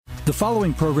The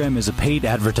following program is a paid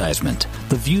advertisement.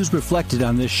 The views reflected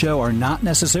on this show are not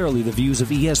necessarily the views of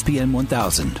ESPN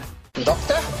 1000.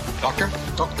 Doctor? Doctor?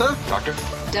 Doctor? Doctor?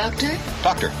 Doctor?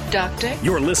 Doctor? Doctor?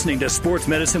 You're listening to Sports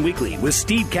Medicine Weekly with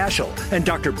Steve Cashel and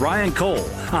Dr. Brian Cole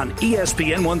on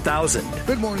ESPN 1000.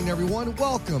 Good morning, everyone.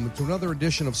 Welcome to another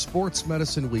edition of Sports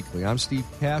Medicine Weekly. I'm Steve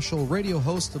Cashel, radio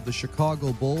host of the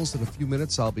Chicago Bulls. In a few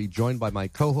minutes, I'll be joined by my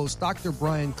co-host, Dr.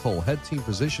 Brian Cole, head team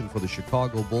physician for the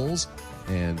Chicago Bulls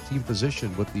and team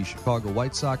physician with the Chicago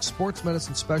White Sox, sports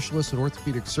medicine specialist and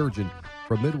orthopedic surgeon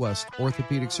from Midwest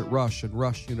Orthopedics at Rush and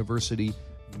Rush University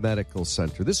Medical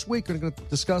Center. This week, we're going to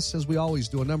discuss, as we always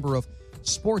do, a number of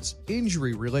sports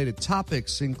injury-related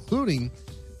topics, including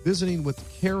visiting with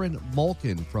Karen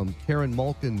Malkin from Karen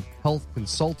Malkin Health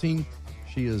Consulting.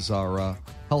 She is our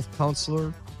health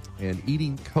counselor and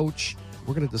eating coach.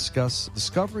 We're going to discuss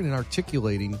discovering and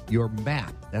articulating your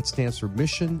MAP. That stands for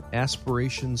Mission,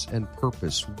 Aspirations, and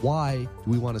Purpose. Why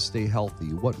do we want to stay healthy?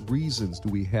 What reasons do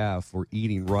we have for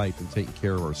eating right and taking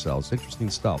care of ourselves? Interesting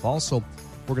stuff. Also,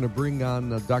 we're going to bring on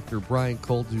Dr. Brian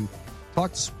Cole to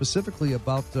talk specifically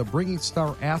about bringing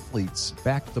star athletes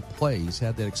back to play. He's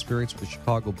had that experience with the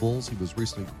Chicago Bulls. He was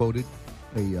recently quoted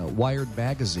a Wired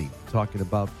magazine talking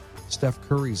about Steph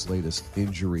Curry's latest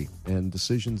injury and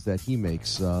decisions that he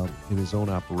makes in his own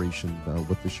operation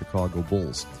with the Chicago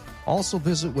Bulls. Also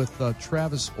visit with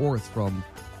Travis Orth from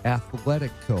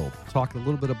Athletic Co. Talking a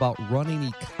little bit about running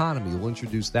economy. We'll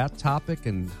introduce that topic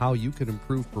and how you can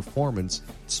improve performance.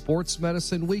 Sports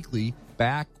Medicine Weekly,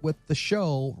 back with the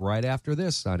show right after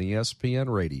this on ESPN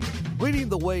Radio. Leading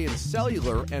the way in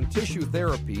cellular and tissue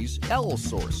therapies,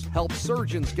 Allosource helps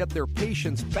surgeons get their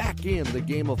patients back in the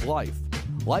game of life.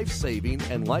 Life-saving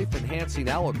and life-enhancing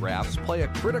allografts play a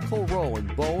critical role in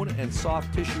bone and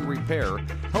soft tissue repair,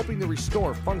 helping to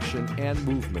restore function and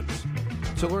movements.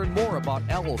 To learn more about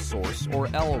Allosource or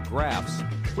allografts,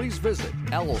 please visit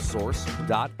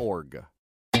allosource.org.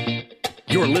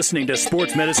 You're listening to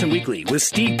Sports Medicine Weekly with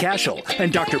Steve Cashel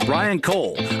and Dr. Brian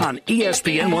Cole on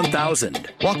ESPN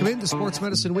 1000. Welcome into Sports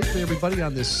Medicine Weekly, everybody,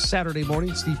 on this Saturday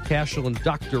morning. Steve Cashel and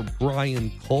Dr.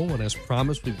 Brian Cole. And as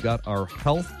promised, we've got our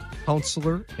health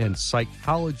counselor and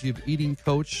psychology of eating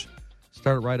coach.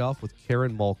 Start right off with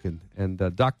Karen Malkin. And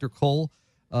Dr. Cole,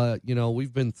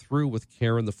 we've been through with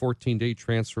Karen the 14-day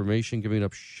transformation, giving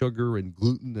up sugar and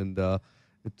gluten, and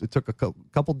it took a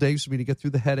couple days for me to get through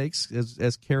the headaches,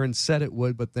 as Karen said it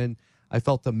would, but then I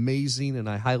felt amazing, and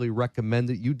I highly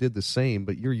recommend it. You did the same,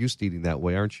 but you're used to eating that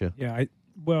way, aren't you? Yeah,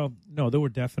 there were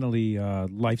definitely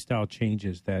lifestyle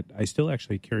changes that I still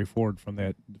actually carry forward from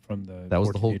the. That was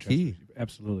the whole key.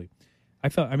 Absolutely.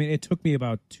 It took me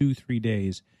about 2-3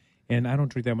 days, and I don't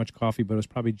drink that much coffee, but it was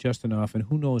probably just enough, and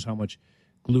who knows how much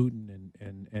gluten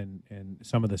and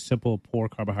some of the simple poor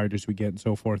carbohydrates we get and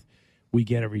so forth we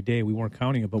get every day. We weren't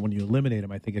counting it, but when you eliminate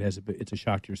them, I think it's a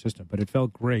shock to your system. But it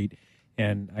felt great,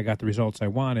 and I got the results I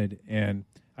wanted, and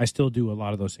I still do a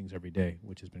lot of those things every day,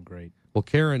 which has been great. Well,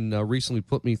 Karen recently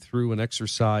put me through an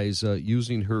exercise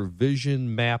using her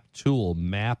Vision MAP tool,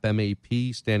 MAP,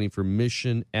 M-A-P, standing for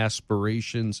Mission,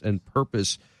 Aspirations, and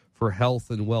Purpose for Health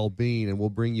and Well-Being. And we'll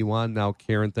bring you on now,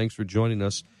 Karen. Thanks for joining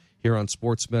us here on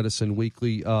Sports Medicine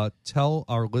Weekly. Tell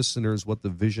our listeners what the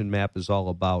Vision MAP is all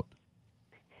about.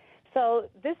 So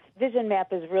this Vision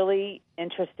Map is really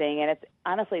interesting, and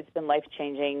it's been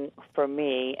life-changing for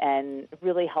me and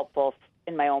really helpful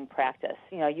in my own practice.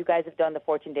 You guys have done the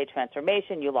 14-day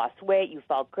transformation. You lost weight. You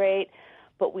felt great.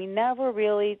 But we never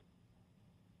really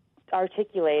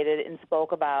articulated and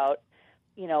spoke about,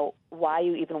 why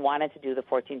you even wanted to do the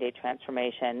 14-day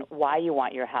transformation, why you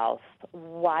want your health,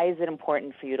 why is it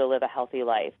important for you to live a healthy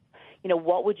life.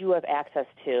 What would you have access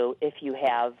to if you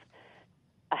have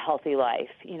a healthy life?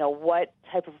 What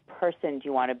type of person do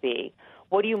you want to be?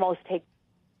 What do you most take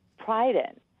pride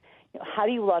in? How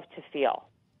do you love to feel?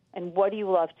 And what do you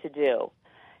love to do?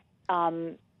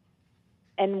 And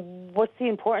what's the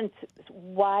importance?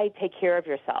 Why take care of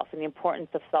yourself and the importance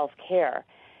of self-care?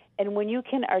 And when you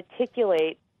can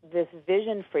articulate this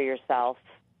vision for yourself,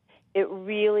 it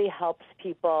really helps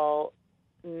people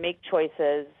make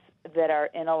choices that are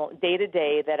in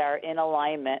day-to-day that are in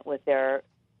alignment with their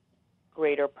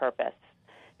greater purpose.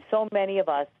 So many of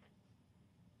us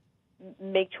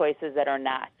make choices that are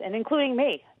not, and including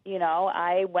me.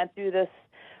 I went through this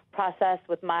process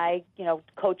with my,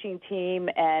 coaching team,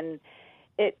 and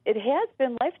it has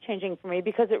been life-changing for me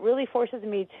because it really forces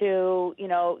me to,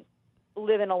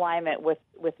 live in alignment with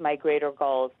my greater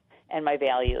goals and my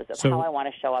values of how I want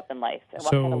to show up in life and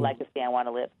what kind of legacy I want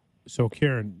to live. So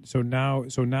Karen, so now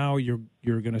you're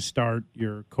going to start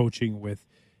your coaching with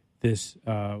this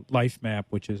life map,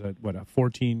 which is a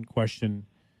 14 question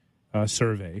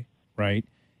survey, right?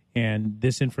 And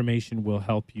this information will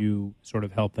help you sort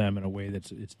of help them in a way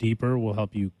that's it's deeper, will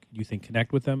help you think,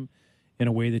 connect with them in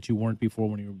a way that you weren't before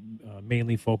when you were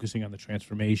mainly focusing on the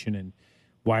transformation and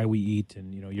why we eat.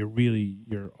 And,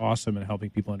 you're awesome at helping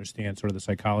people understand sort of the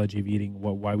psychology of eating,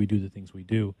 why we do the things we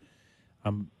do.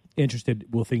 I'm interested,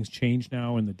 will things change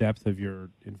now in the depth of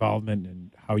your involvement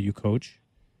and how you coach?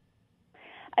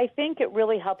 I think it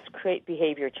really helps create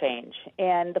behavior change.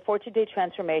 And the 14-day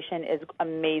transformation is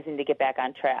amazing to get back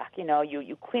on track.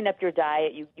 You clean up your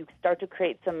diet, you start to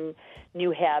create some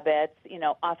new habits.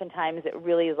 Oftentimes it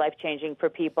really is life-changing for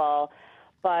people.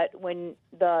 But when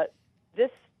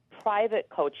this private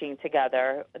coaching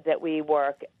together that we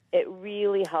work, it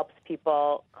really helps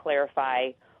people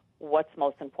clarify what's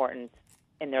most important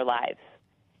in their lives.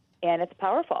 And it's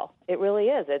powerful. It really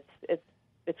is.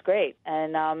 It's great.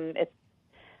 And it's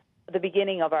the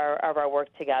beginning of our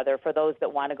work together for those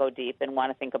that want to go deep and want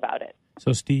to think about it.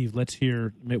 So, Steve, let's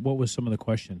hear what was some of the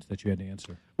questions that you had to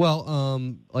answer. Well,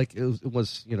 it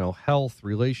was health,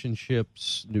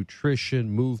 relationships,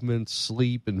 nutrition, movement,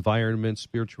 sleep, environment,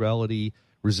 spirituality,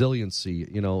 resiliency.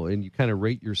 And you kind of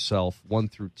rate yourself 1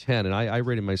 through 10, and I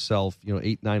rated myself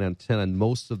 8, 9 on 10 on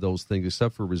most of those things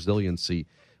except for resiliency,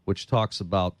 which talks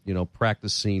about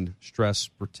practicing stress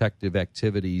protective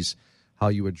activities, how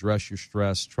you address your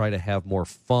stress, try to have more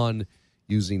fun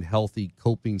using healthy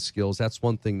coping skills. That's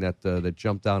one thing that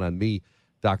jumped out on me,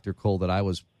 Dr. Cole, that I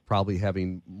was probably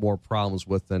having more problems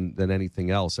with than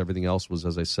anything else. Everything else was,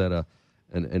 as I said,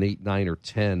 an 8, 9, or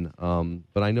 10.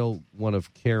 But I know one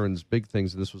of Karen's big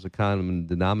things, and this was a common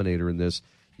denominator in this,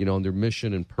 in their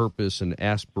mission and purpose and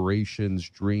aspirations,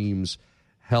 dreams,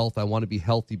 health. I want to be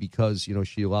healthy because,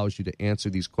 she allows you to answer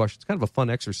these questions. It's kind of a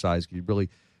fun exercise. You really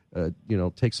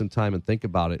take some time and think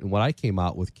about it. And what I came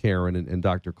out with, Karen and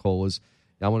Dr. Cole, is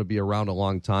I want to be around a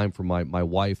long time for my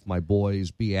wife, my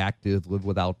boys, be active, live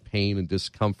without pain and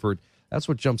discomfort. That's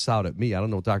what jumps out at me. I don't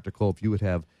know, Dr. Cole, if you would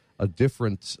have a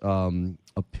different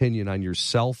opinion on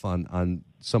yourself on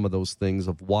some of those things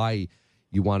of why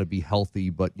you want to be healthy.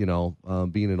 But,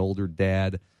 being an older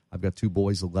dad, I've got 2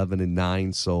 boys, 11 and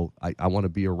 9, so I want to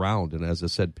be around. And as I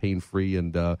said, pain-free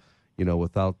and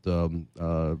without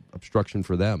obstruction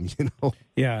for them,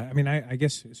 Yeah, I mean, I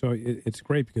guess, so it's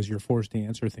great because you're forced to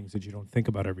answer things that you don't think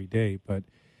about every day, but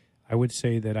I would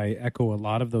say that I echo a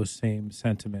lot of those same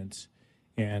sentiments,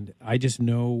 and I just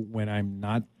know when I'm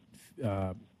not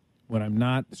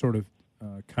sort of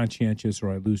conscientious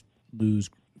or I lose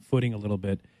footing a little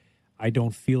bit, I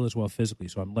don't feel as well physically,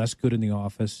 so I'm less good in the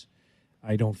office.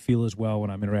 I don't feel as well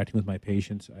when I'm interacting with my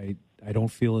patients. I don't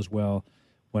feel as well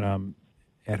when I'm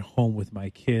at home with my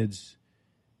kids.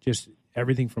 Just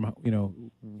everything from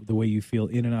the way you feel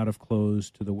in and out of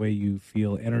clothes to the way you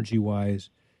feel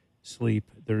energy-wise, sleep.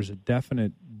 There's a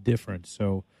definite difference.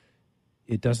 So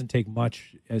it doesn't take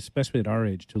much, especially at our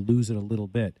age, to lose it a little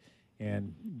bit.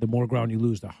 And the more ground you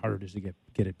lose, the harder it is to get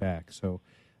it back. So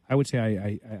I would say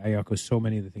I echo so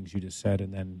many of the things you just said,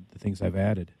 and then the things I've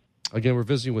added. Again, we're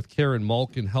visiting with Karen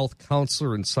Malkin, health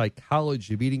counselor and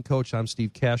psychology meeting coach. I'm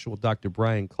Steve Cashel with Dr.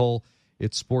 Brian Cole.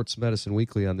 It's Sports Medicine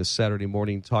Weekly on this Saturday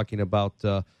morning, talking about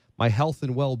my health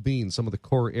and well-being, some of the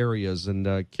core areas.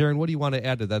 And Karen, what do you want to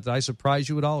add to that? Did I surprise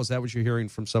you at all? Is that what you're hearing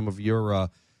from some of your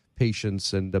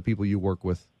patients and people you work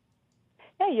with?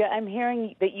 Yeah, I'm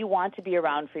hearing that you want to be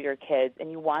around for your kids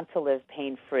and you want to live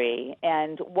pain-free.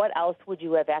 And what else would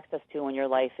you have access to in your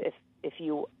life if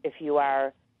you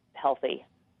are healthy?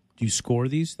 Do you score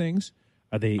these things?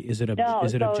 Is it purely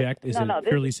subjective?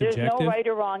 There's no right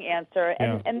or wrong answer.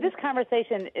 And this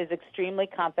conversation is extremely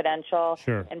confidential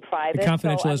and private. And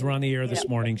confidential as we're on the air this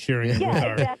morning, sharing with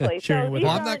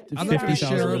I'm not going to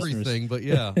share everything, but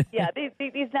yeah. Yeah,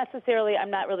 these necessarily,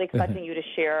 I'm not really expecting you to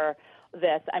share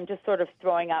this. I'm just sort of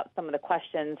throwing out some of the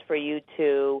questions for you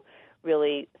to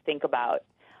really think about.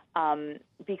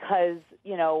 Because,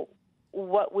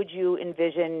 what would you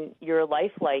envision your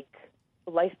life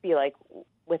be like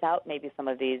without maybe some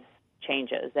of these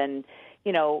changes? And,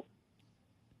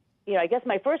 I guess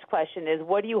my first question is,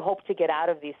 what do you hope to get out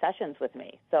of these sessions with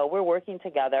me? So we're working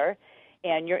together,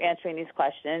 and you're answering these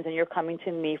questions, and you're coming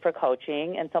to me for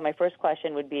coaching. And so my first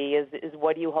question would be, is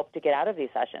what do you hope to get out of these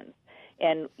sessions?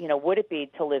 And, would it be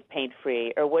to live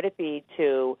pain-free, or would it be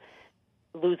to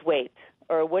lose weight,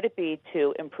 or would it be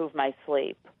to improve my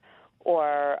sleep,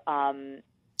 or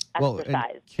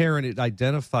exercise? And Karen, it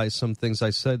identifies some things.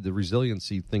 I said the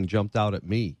resiliency thing jumped out at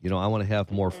me. I want to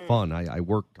have more fun.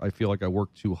 I feel like I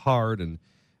work too hard, and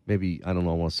maybe, I don't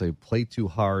know, I want to say play too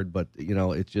hard, but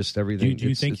it's just everything. Do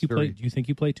you think you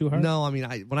play too hard? No, I mean,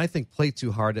 when I think play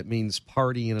too hard, it means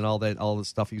partying and all the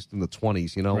stuff used in the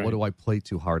 20s. Right. What do I play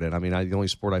too hard at? I mean, the only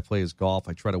sport I play is golf.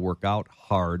 I try to work out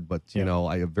hard, but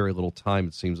I have very little time.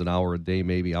 It seems an hour a day,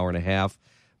 maybe hour and a half.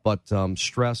 But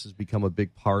stress has become a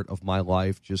big part of my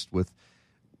life, just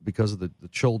because of the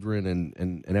children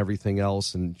and everything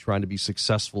else, and trying to be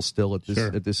successful still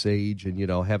at this age, and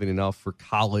having enough for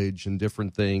college and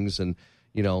different things, and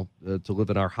to live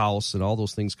in our house, and all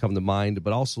those things come to mind.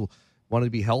 But also want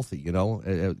to be healthy.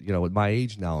 At my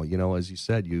age now, as you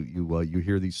said, you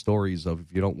hear these stories of,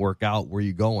 if you don't work out, where are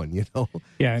you going?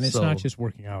 Yeah, and it's not just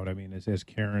working out. I mean, as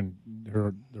Karen,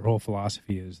 her whole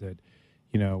philosophy is that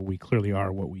we clearly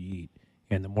are what we eat,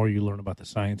 and the more you learn about the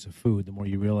science of food, the more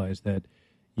you realize that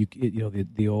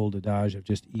the old adage of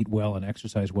just eat well and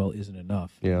exercise well isn't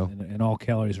enough. Yeah. And all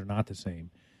calories are not the same.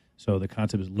 So the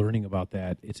concept is learning about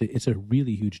that. It's a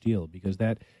really huge deal, because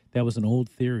that was an old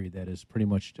theory that is pretty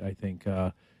much, I think,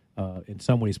 in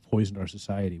some ways poisoned our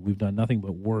society. We've done nothing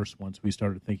but worse once we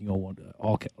started thinking, all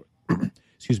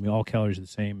calories are the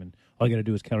same, and all you got to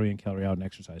do is calorie in, calorie out, and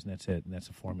exercise, and that's it, and that's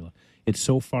the formula. It's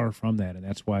so far from that, and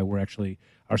that's why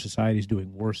our society is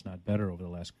doing worse, not better, over the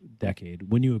last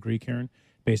decade. Wouldn't you agree, Karen?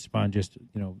 Based upon just,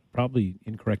 probably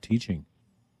incorrect teaching.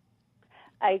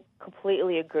 I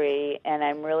completely agree, and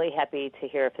I'm really happy to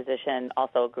hear a physician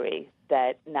also agree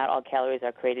that not all calories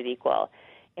are created equal.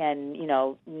 And,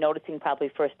 noticing probably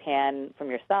firsthand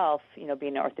from yourself,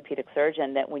 being an orthopedic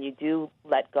surgeon, that when you do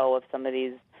let go of some of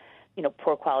these,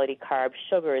 poor quality carbs,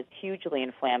 sugar is hugely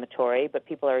inflammatory, but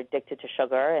people are addicted to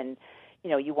sugar, and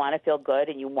you want to feel good,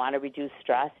 and you want to reduce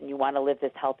stress, and you want to live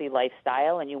this healthy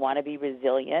lifestyle, and you want to be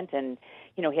resilient, and,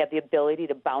 have the ability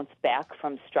to bounce back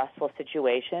from stressful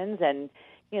situations. And,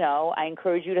 I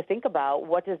encourage you to think about,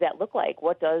 what does that look like?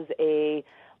 What does a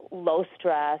low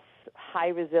stress, high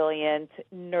resilient,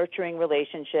 nurturing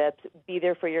relationships, be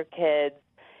there for your kids,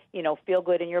 feel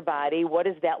good in your body, what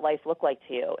does that life look like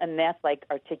to you? And that's like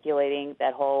articulating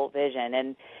that whole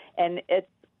vision. And it's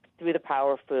through the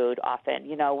power of food often.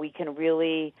 We can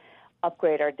really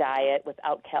upgrade our diet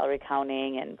without calorie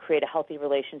counting and create a healthy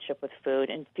relationship with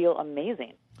food and feel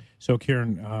amazing. So,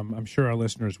 Karen, I'm sure our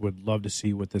listeners would love to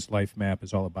see what this life map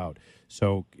is all about.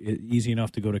 So, easy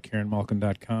enough to go to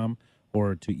KarenMalkin.com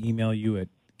or to email you at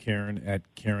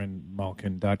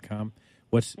Karen@KarenMalkin.com.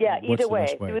 Either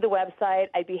way, through the website.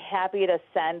 I'd be happy to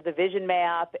send the vision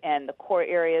map and the core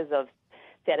areas of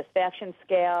satisfaction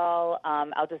scale.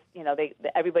 I'll just,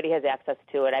 everybody has access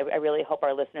to it. I really hope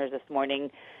our listeners this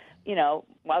morning,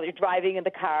 while you're driving in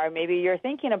the car, maybe you're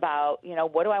thinking about,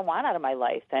 what do I want out of my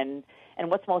life, and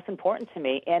what's most important to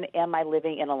me, and am I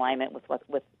living in alignment with what's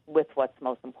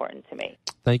most important to me?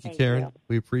 Thank you, Karen.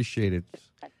 We appreciate it.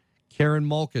 Karen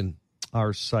Malkin,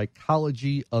 our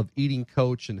psychology of eating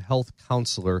coach and health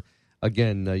counselor.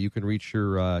 Again, you can reach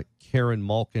her Karen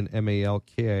Malkin,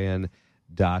 MALKIN.com.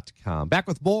 Back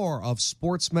with more of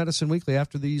Sports Medicine Weekly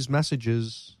after these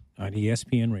messages on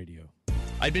ESPN Radio.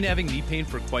 I'd been having knee pain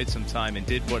for quite some time and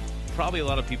did what probably a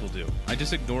lot of people do. I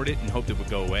just ignored it and hoped it would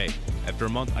go away. After a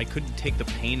month, I couldn't take the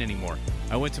pain anymore.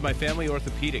 I went to my family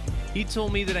orthopedic. He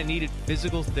told me that I needed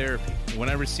physical therapy. When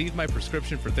I received my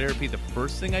prescription for therapy, the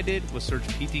first thing I did was search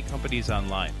PT companies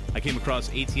online. I came across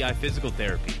ATI Physical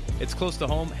Therapy. It's close to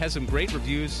home, has some great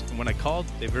reviews, and when I called,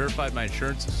 they verified my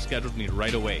insurance and scheduled me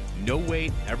right away. No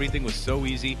wait, everything was so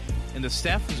easy, and the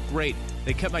staff was great.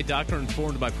 They kept my doctor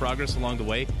informed of my progress along the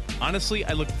way. Honestly,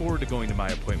 I look forward to going to my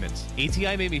appointments.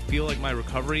 ATI made me feel like my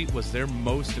recovery was their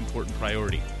most important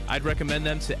priority. I'd recommend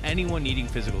them to anyone needing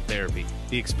physical therapy.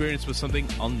 The experience was something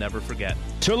I'll never forget.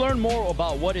 To learn more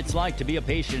about what it's like to be a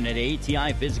patient at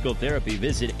ATI Physical Therapy,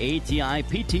 visit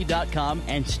ATIPT.com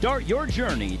and start your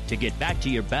journey to get back to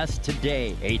your best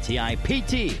today.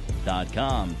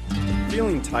 ATIPT.com.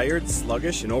 Feeling tired,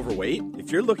 sluggish, and overweight?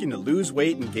 If you're looking to lose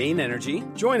weight and gain energy,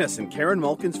 join us in Karen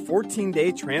Malkin's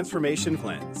 14-day transformation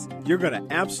cleanse. You're going to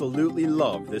absolutely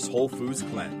love this Whole Foods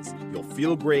cleanse. You'll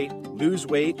feel great, lose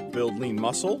weight, build lean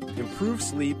muscle, improve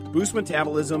sleep, boost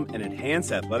metabolism, and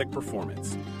enhance athletic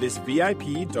performance. This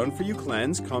VIP done-for-you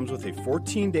cleanse comes with a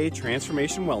 14-day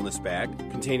transformation wellness bag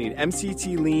containing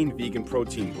MCT Lean Vegan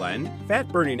Protein Blend,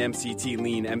 fat-burning MCT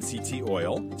Lean MCT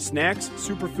Oil, snacks,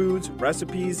 superfoods,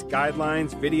 recipes,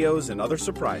 guidelines, videos, and other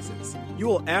surprises. You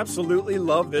will absolutely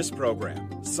love this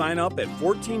program. Sign up at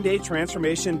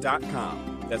 14daytransformation.com.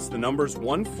 That's the numbers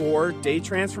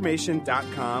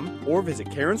 14daytransformation.com, or visit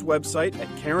Karen's website at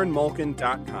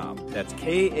KarenMalkin.com. That's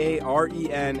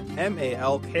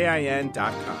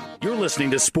KarenMalkin.com. You're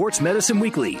listening to Sports Medicine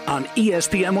Weekly on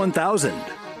ESPN 1000.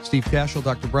 Steve Cashel,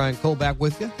 Dr. Brian Cole back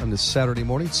with you on this Saturday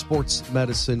morning, Sports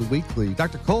Medicine Weekly.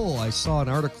 Dr. Cole, I saw an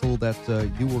article that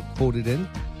you were quoted in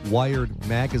Wired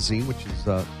Magazine, which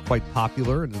is quite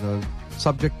popular, and a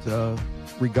subject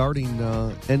regarding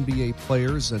NBA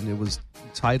players, and it was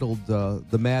titled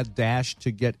The Mad Dash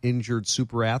to Get Injured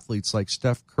Super Athletes Like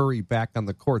Steph Curry Back on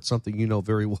the Court, something you know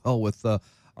very well with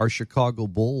our Chicago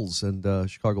Bulls and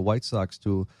Chicago White Sox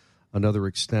to another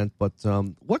extent. But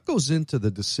what goes into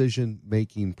the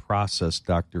decision-making process,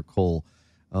 Dr. Cole,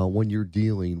 when you're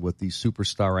dealing with these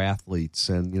superstar athletes?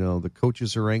 And, you know, the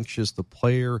coaches are anxious, the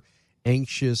player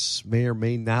anxious, may or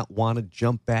may not want to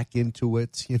jump back into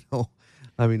it, you know.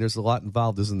 I mean, there's a lot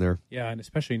involved, isn't there? Yeah, and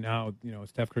especially now, you know,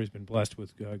 Steph Curry's been blessed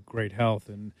with great health,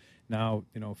 and now,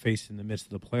 you know, faced in the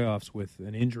midst of the playoffs with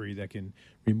an injury that can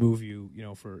remove you, you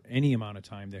know, for any amount of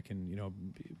time, that can, you know,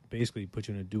 basically put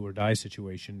you in a do-or-die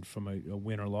situation from a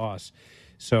win or loss.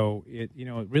 So, you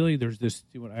know, really there's this,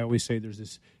 what I always say, there's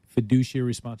this fiduciary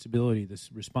responsibility,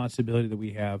 this responsibility that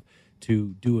we have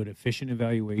to do an efficient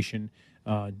evaluation,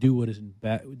 do what is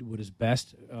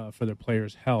best for their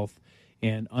players' health,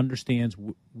 and understand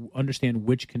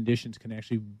which conditions can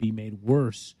actually be made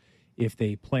worse if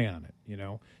they play on it, you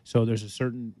know. So there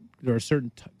are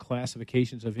certain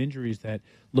classifications of injuries that,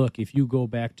 look, if you go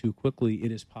back too quickly,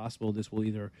 it is possible this will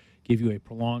either give you a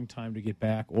prolonged time to get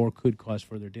back or could cause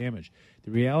further damage.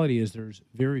 The reality is there's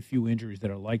very few injuries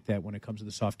that are like that when it comes to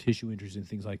the soft tissue injuries and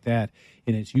things like that,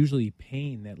 and it's usually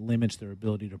pain that limits their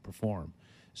ability to perform.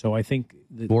 So I think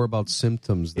that more about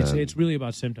symptoms then. It's really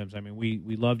about symptoms. I mean,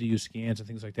 we love to use scans and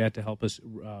things like that to help us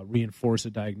reinforce a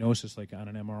diagnosis like on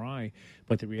an MRI,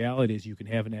 but the reality is you can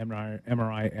have an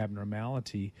MRI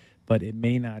abnormality, but it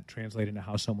may not translate into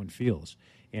how someone feels.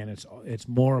 And it's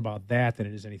more about that than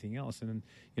it is anything else. And,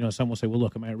 you know, some will say, well,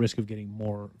 look, am I at risk of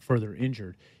getting further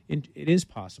injured? It is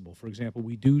possible. For example,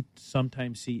 we do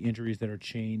sometimes see injuries that are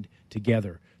chained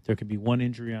together. There could be one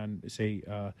injury on, say,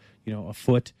 a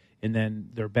foot, and then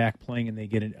they're back playing and they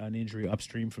get an injury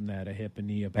upstream from that, a hip, a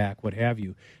knee, a back, what have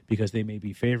you, because they may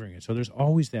be favoring it. So there's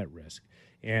always that risk.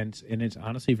 And it's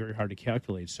honestly very hard to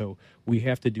calculate. So we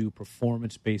have to do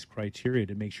performance-based criteria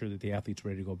to make sure that the athlete's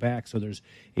ready to go back. So there's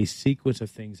a sequence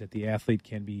of things that the athlete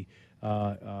can be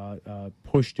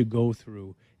pushed to go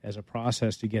through as a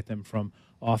process to get them from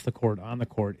off the court on the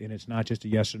court, and it's not just a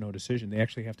yes or no decision. They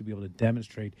actually have to be able to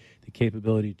demonstrate the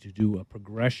capability to do a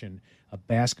progression, a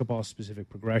basketball-specific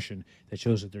progression that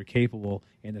shows that they're capable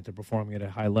and that they're performing at a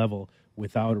high level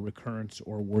without a recurrence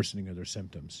or worsening of their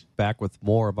symptoms. Back with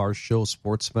more of our show,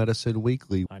 Sports Medicine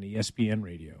Weekly, on ESPN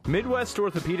Radio. Midwest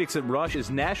Orthopedics at Rush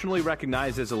is nationally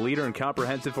recognized as a leader in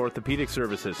comprehensive orthopedic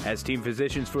services. As team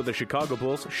physicians for the Chicago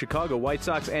Bulls, Chicago White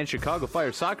Sox, and Chicago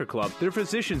Fire Soccer Club, their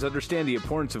physicians understand the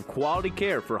importance of quality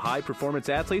care for high-performance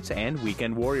athletes and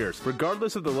weekend warriors.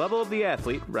 Regardless of the level of the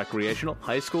athlete, recreational,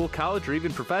 high school, college, or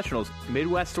even professionals,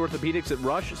 Midwest Orthopedics at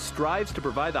Rush strives to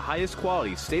provide the highest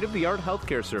quality, state-of-the-art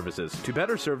healthcare services. To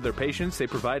better serve their patients, they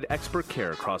provide expert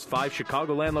care across 5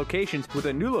 Chicagoland locations with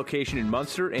a new location in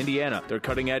Munster, Indiana. Their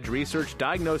cutting-edge research,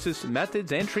 diagnosis,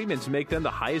 methods, and treatments make them the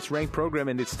highest-ranked program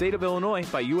in the state of Illinois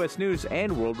by U.S. News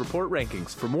and World Report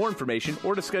rankings. For more information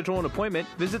or to schedule an appointment,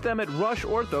 visit them at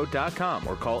rushortho.com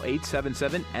or call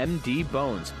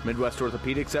 877-MD-BONES. Midwest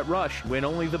Orthopedics at Rush, when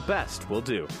only the best will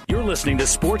do. You're listening to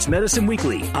Sports Medicine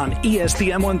Weekly on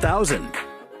ESPN 1000.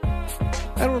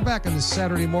 And we're back on this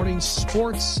Saturday morning,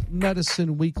 Sports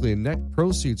Medicine Weekly. And net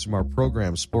proceeds from our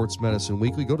program, Sports Medicine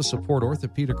Weekly, go to support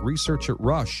orthopedic research at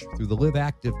Rush through the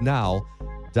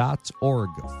LiveActiveNow.org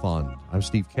fund. I'm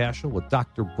Steve Cashel with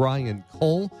Dr. Brian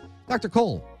Cole. Dr.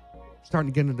 Cole,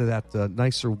 starting to get into that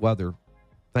nicer weather,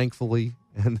 thankfully,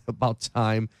 and about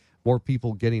time. More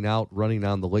people getting out, running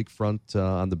on the lakefront,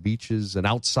 on the beaches, and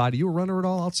outside. Are you a runner at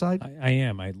all outside? I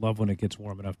am. I love when it gets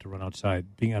warm enough to run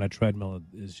outside. Being on a treadmill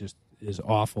is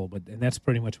awful, and that's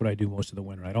pretty much what I do most of the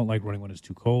winter. I don't like running when it's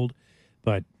too cold,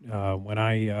 but when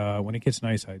it gets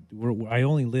nice, I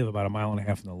only live about 1.5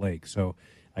 miles from the lake, so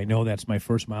I know that's my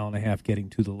first 1.5 miles getting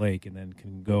to the lake, and then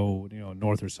can go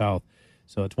north or south.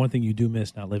 So it's one thing you do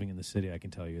miss not living in the city. I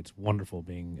can tell you, it's wonderful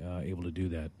being able to do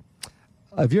that.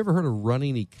 Have you ever heard of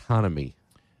running economy?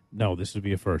 No, this would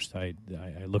be a first. I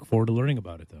look forward to learning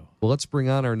about it, though. Well, let's bring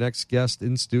on our next guest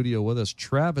in studio with us,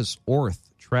 Travis Orth.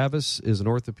 Travis is an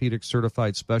orthopedic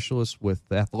certified specialist with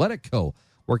Athletic Co.,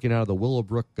 working out of the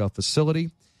Willowbrook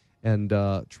facility. And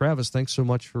Travis, thanks so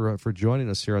much for joining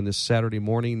us here on this Saturday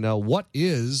morning. What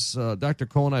is, Dr.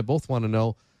 Cole and I both want to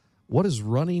know, what is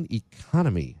running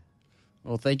economy?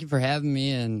 Well, thank you for having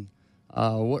me. And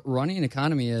what running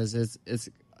economy is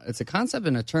it's a concept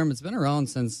and a term. It's been around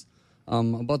since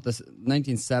about the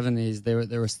 1970s.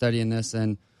 They were studying this,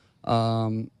 and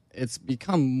it's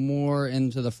become more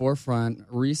into the forefront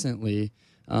recently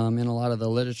in a lot of the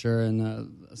literature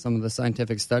and some of the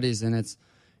scientific studies, and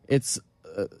it's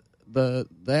the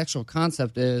actual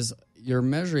concept is you're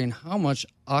measuring how much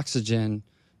oxygen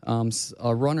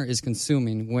a runner is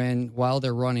consuming while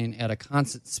they're running at a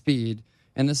constant speed,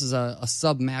 and this is a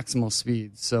sub-maximal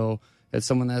speed. So it's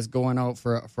someone that's going out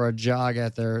for a jog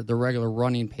at their regular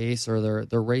running pace or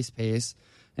their race pace,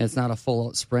 and it's not a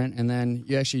full-out sprint, and then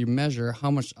you actually measure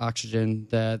how much oxygen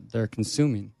that they're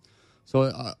consuming. So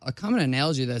a common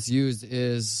analogy that's used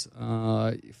is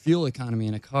fuel economy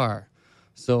in a car.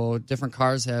 So different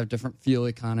cars have different fuel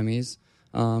economies.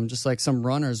 Just like some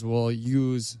runners will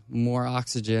use more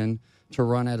oxygen to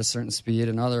run at a certain speed,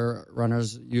 and other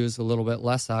runners use a little bit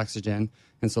less oxygen,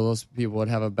 and so those people would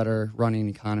have a better running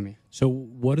economy. So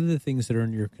what are the things that are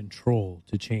in your control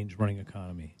to change running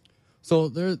economy? So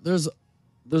there's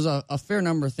a fair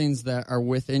number of things that are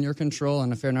within your control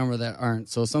and a fair number that aren't.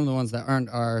 So some of the ones that aren't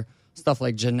are stuff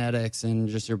like genetics and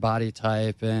just your body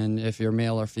type, and if you're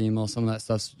male or female, some of that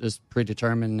stuff's just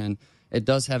predetermined, and it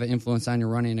does have an influence on your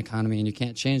running economy, and you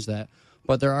can't change that.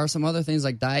 But there are some other things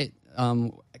like diet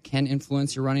can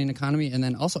influence your running economy, and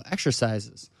then also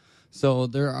exercises. So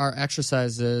there are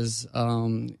exercises,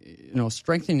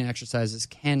 strengthening exercises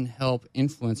can help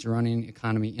influence your running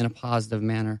economy in a positive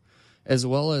manner, as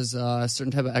well as a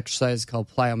certain type of exercise called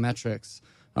plyometrics.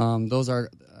 Those are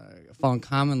found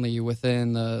commonly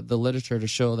within the literature to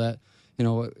show that,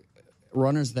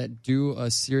 runners that do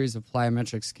a series of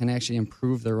plyometrics can actually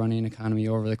improve their running economy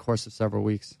over the course of several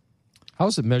weeks. How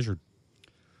is it measured?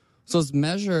 So it's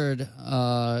measured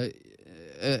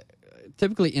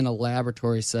typically in a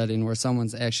laboratory setting where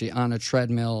someone's actually on a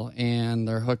treadmill and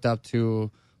they're hooked up to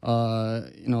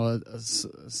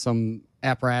some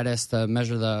apparatus to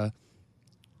measure the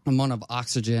amount of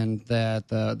oxygen that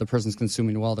the person's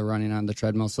consuming while they're running on the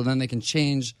treadmill. So then they can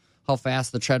change how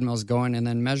fast the treadmill is going and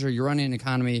then measure your running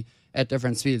economy at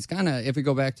different speeds. Kind of, if we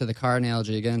go back to the car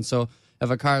analogy again, so if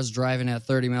a car is driving at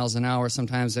 30 miles an hour,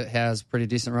 sometimes it has pretty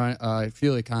decent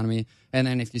fuel economy, and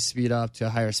then if you speed up to a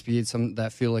higher speed,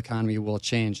 that fuel economy will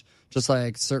change. Just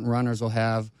like certain runners will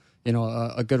have,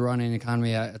 a good running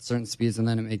economy at certain speeds, and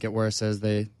then it may get worse as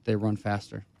they run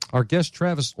faster. Our guest,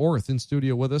 Travis Orth, in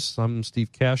studio with us. I'm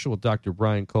Steve Cashel with Dr.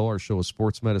 Brian Cole. Our show is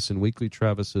Sports Medicine Weekly.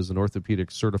 Travis is an orthopedic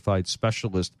certified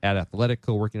specialist at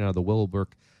Athletico, working out of the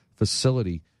Willowbrook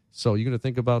facility. So you're going to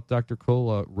think about, Dr.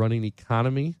 Cole, running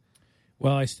economy?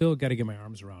 Well, I still got to get my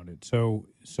arms around it.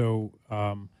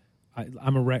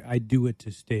 I do it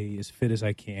to stay as fit as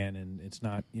I can, and it's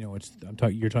not,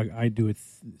 I do it,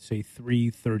 say,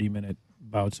 3 30-minute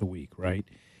bouts a week, right?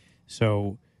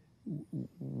 So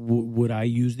would I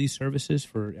use these services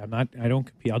I don't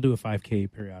compete. I'll do a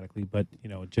 5K periodically, but,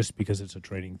 just because it's a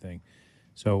training thing.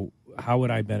 So how would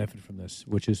I benefit from this?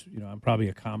 Which is, I'm probably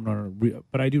a common runner,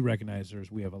 but I do recognize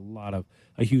we have a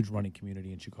huge running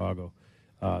community in Chicago,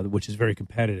 which is very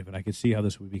competitive, and I could see how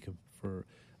this would be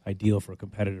ideal for a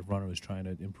competitive runner who's trying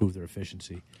to improve their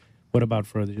efficiency. What about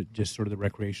for just sort of the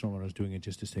recreational runners doing it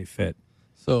just to stay fit?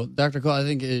 So, Dr. Cole, I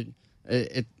think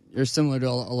you're similar to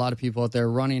a lot of people out there.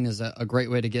 Running is a great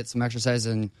way to get some exercise,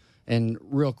 and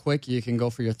real quick, you can go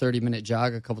for your 30-minute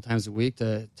jog a couple times a week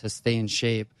to stay in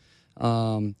shape.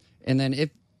 And then if,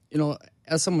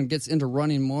 as someone gets into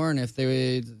running more, and if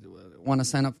they want to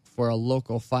sign up for a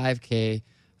local 5K,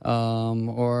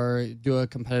 or do a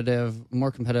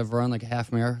more competitive run like a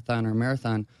half marathon or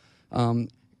marathon,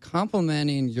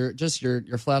 complementing your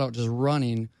flat out just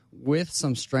running with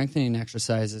some strengthening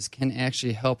exercises can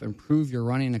actually help improve your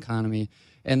running economy.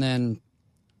 And then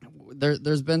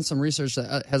there's been some research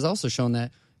that has also shown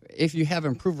that if you have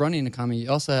improved running economy, you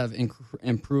also have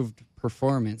improved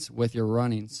performance with your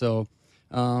running. So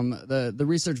the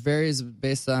research varies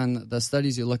based on the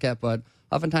studies you look at, but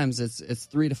oftentimes it's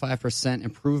 3 to 5%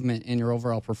 improvement in your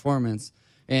overall performance,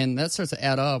 and that starts to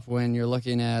add up when you're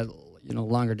looking at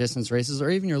longer distance races or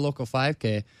even your local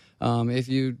 5K. If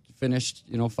you finished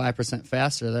 5%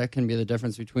 faster, that can be the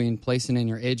difference between placing in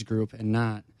your age group and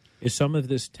not. Is some of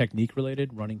this technique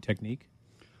related, running technique?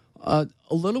 A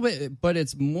little bit, but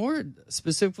it's more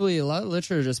specifically, a lot of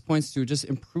literature just points to just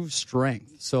improved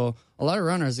strength. So a lot of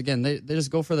runners, again, they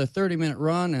just go for the 30-minute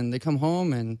run and they come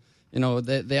home and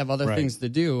they have other things to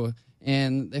do,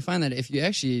 and they find that if you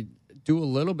actually do a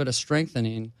little bit of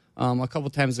strengthening a couple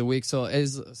times a week, so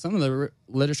as some of the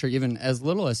literature, even as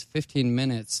little as 15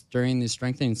 minutes during these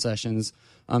strengthening sessions,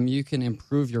 you can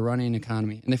improve your running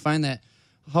economy. And they find that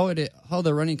how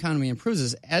the running economy improves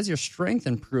is as your strength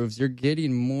improves, you're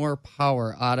getting more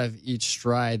power out of each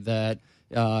stride that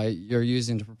you're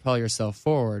using to propel yourself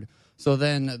forward. So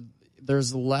then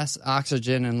there's less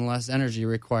oxygen and less energy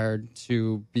required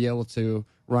to be able to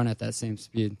run at that same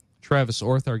speed. Travis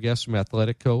Orth, our guest from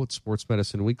Athletico at Sports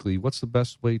Medicine Weekly. What's the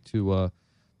best way to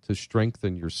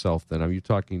strengthen yourself then? Are you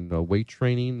talking weight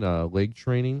training, leg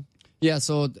training? Yeah,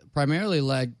 so primarily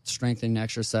leg strengthening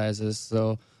exercises.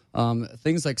 So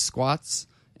things like squats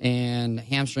and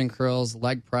hamstring curls,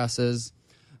 leg presses.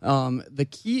 The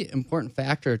key important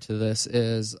factor to this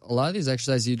is a lot of these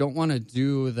exercises, you don't want to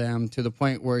do them to the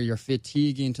point where you're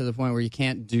fatiguing to the point where you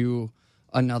can't do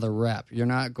another rep. You're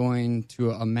not going to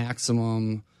a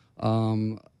maximum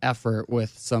effort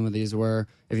with some of these where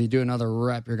if you do another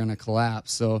rep, you're going to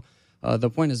collapse. So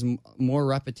the point is more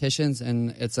repetitions,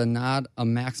 and it's not a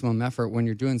maximum effort when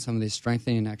you're doing some of these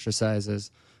strengthening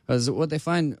exercises. Because what they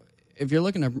find, if you're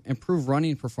looking to improve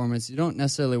running performance, you don't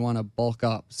necessarily want to bulk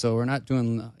up. So we're not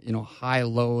doing high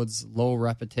loads, low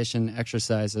repetition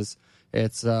exercises.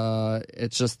 It's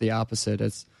just the opposite.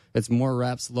 It's more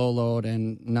reps, low load,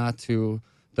 and not to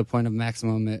the point of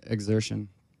maximum exertion.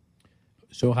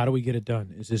 So how do we get it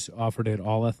done? Is this offered at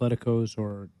all Athleticos,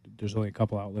 or there's only a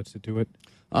couple outlets that do it?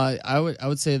 I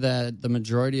would say that the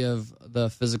majority of the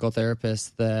physical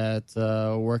therapists that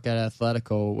work at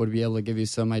Athletico would be able to give you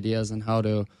some ideas on how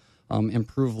to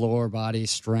improve lower body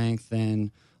strength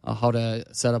and how to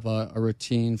set up a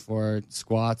routine for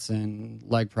squats and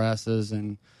leg presses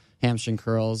and hamstring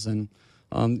curls. And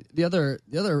the other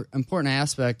important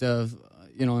aspect of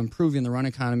improving the run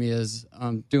economy is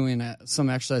doing some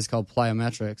exercise called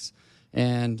plyometrics.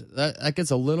 And that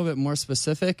gets a little bit more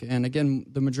specific. And again,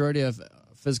 the majority of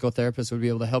physical therapists would be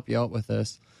able to help you out with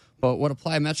this. But what a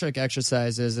plyometric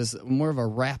exercise is more of a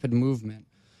rapid movement.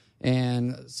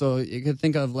 And so you could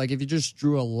think of like if you just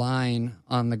drew a line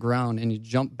on the ground and you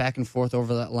jump back and forth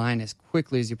over that line as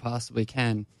quickly as you possibly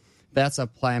can, that's a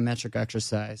plyometric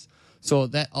exercise. So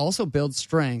that also builds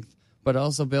strength, but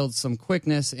also builds some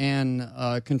quickness and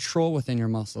control within your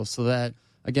muscles so that,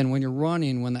 again, when you're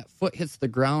running, when that foot hits the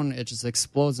ground, it just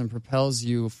explodes and propels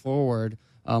you forward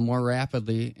more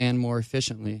rapidly and more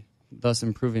efficiently, thus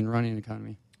improving running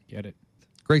economy. Get it.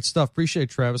 Great stuff. Appreciate it,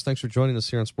 Travis. Thanks for joining us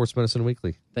here on Sports Medicine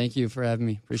Weekly. Thank you for having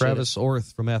me. Appreciate Travis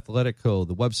Orth from Athletico.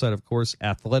 The website, of course,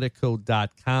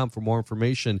 athletico.com for more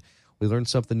information. We learned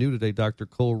something new today, Dr.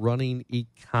 Cole, running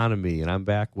economy. And I'm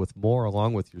back with more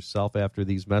along with yourself after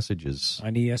these messages.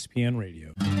 On ESPN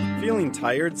Radio. Feeling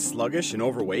tired, sluggish, and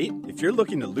overweight? If you're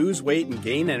looking to lose weight and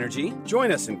gain energy,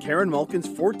 join us in Karen Malkin's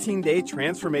 14-day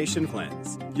transformation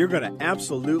cleanse. You're going to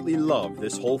absolutely love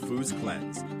this Whole Foods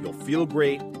cleanse. You'll feel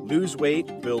great, lose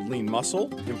weight, build lean muscle,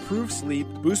 improve sleep,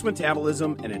 boost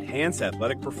metabolism, and enhance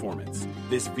athletic performance.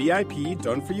 This VIP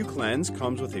done-for-you cleanse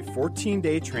comes with a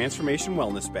 14-day transformation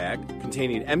wellness bag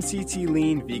containing MCT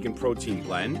Lean Vegan Protein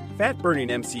Blend, fat-burning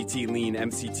MCT Lean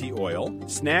MCT Oil,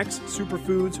 snacks,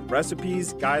 superfoods,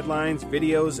 recipes, guidelines,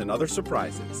 videos, and other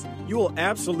surprises. You will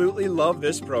absolutely love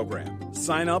this program.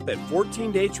 Sign up at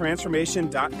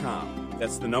 14daytransformation.com.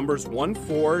 That's the numbers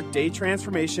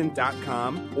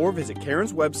 14daytransformation.com or visit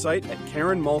Karen's website at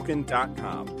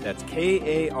KarenMalkin.com. That's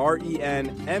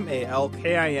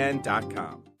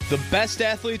KarenMalkin.com. The best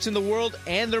athletes in the world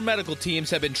and their medical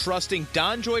teams have been trusting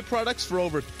DonJoy products for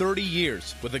over 30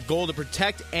 years. With a goal to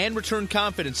protect and return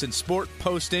confidence in sport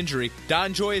post-injury,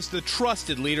 DonJoy is the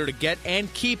trusted leader to get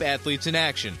and keep athletes in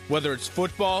action. Whether it's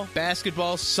football,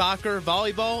 basketball, soccer,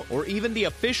 volleyball, or even the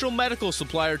official medical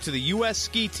supplier to the U.S.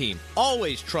 ski team,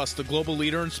 always trust the global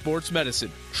leader in sports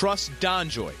medicine. Trust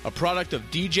DonJoy, a product of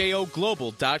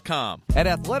DJOGlobal.com. At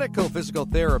Athletico Physical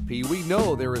Therapy, we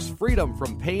know there is freedom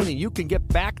from pain and you can get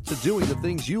back to doing the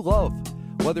things you love.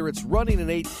 Whether it's running an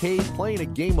 8K, playing a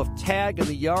game of tag in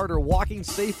the yard, or walking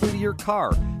safely to your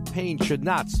car, pain should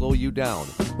not slow you down.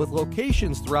 With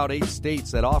locations throughout 8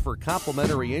 states that offer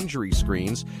complimentary injury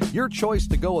screens, your choice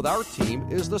to go with our team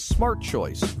is the smart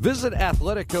choice. Visit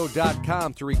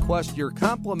Athletico.com to request your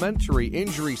complimentary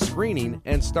injury screening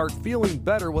and start feeling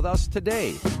better with us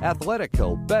today.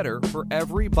 Athletico, better for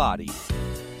everybody.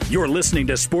 You're listening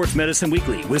to Sports Medicine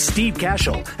Weekly with Steve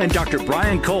Cashel and Dr.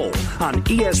 Brian Cole on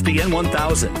ESPN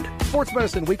 1000. Sports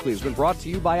Medicine Weekly has been brought to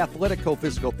you by Athletico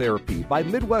Physical Therapy, by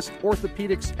Midwest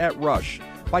Orthopedics at Rush,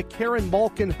 by Karen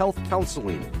Malkin Health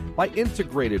Counseling, by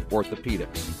Integrated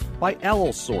Orthopedics, by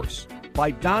Allosource,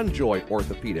 by DonJoy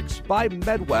Orthopedics, by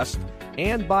MedWest,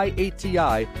 and by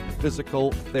ATI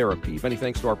Physical Therapy. Many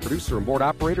thanks to our producer and board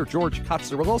operator, George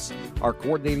Katsarilos. Our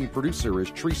coordinating producer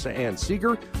is Teresa Ann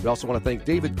Seeger. We also want to thank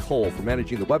David Cole for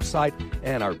managing the website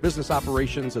and our business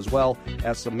operations, as well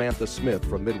as Samantha Smith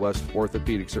from Midwest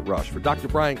Orthopedics at Rush. For Dr.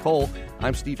 Brian Cole,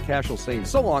 I'm Steve Cashel saying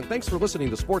so long. Thanks for listening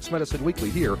to Sports Medicine Weekly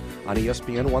here on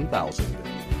ESPN 1000.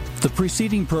 The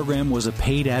preceding program was a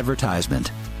paid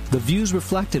advertisement. The views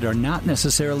reflected are not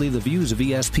necessarily the views of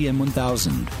ESPN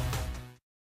 1000.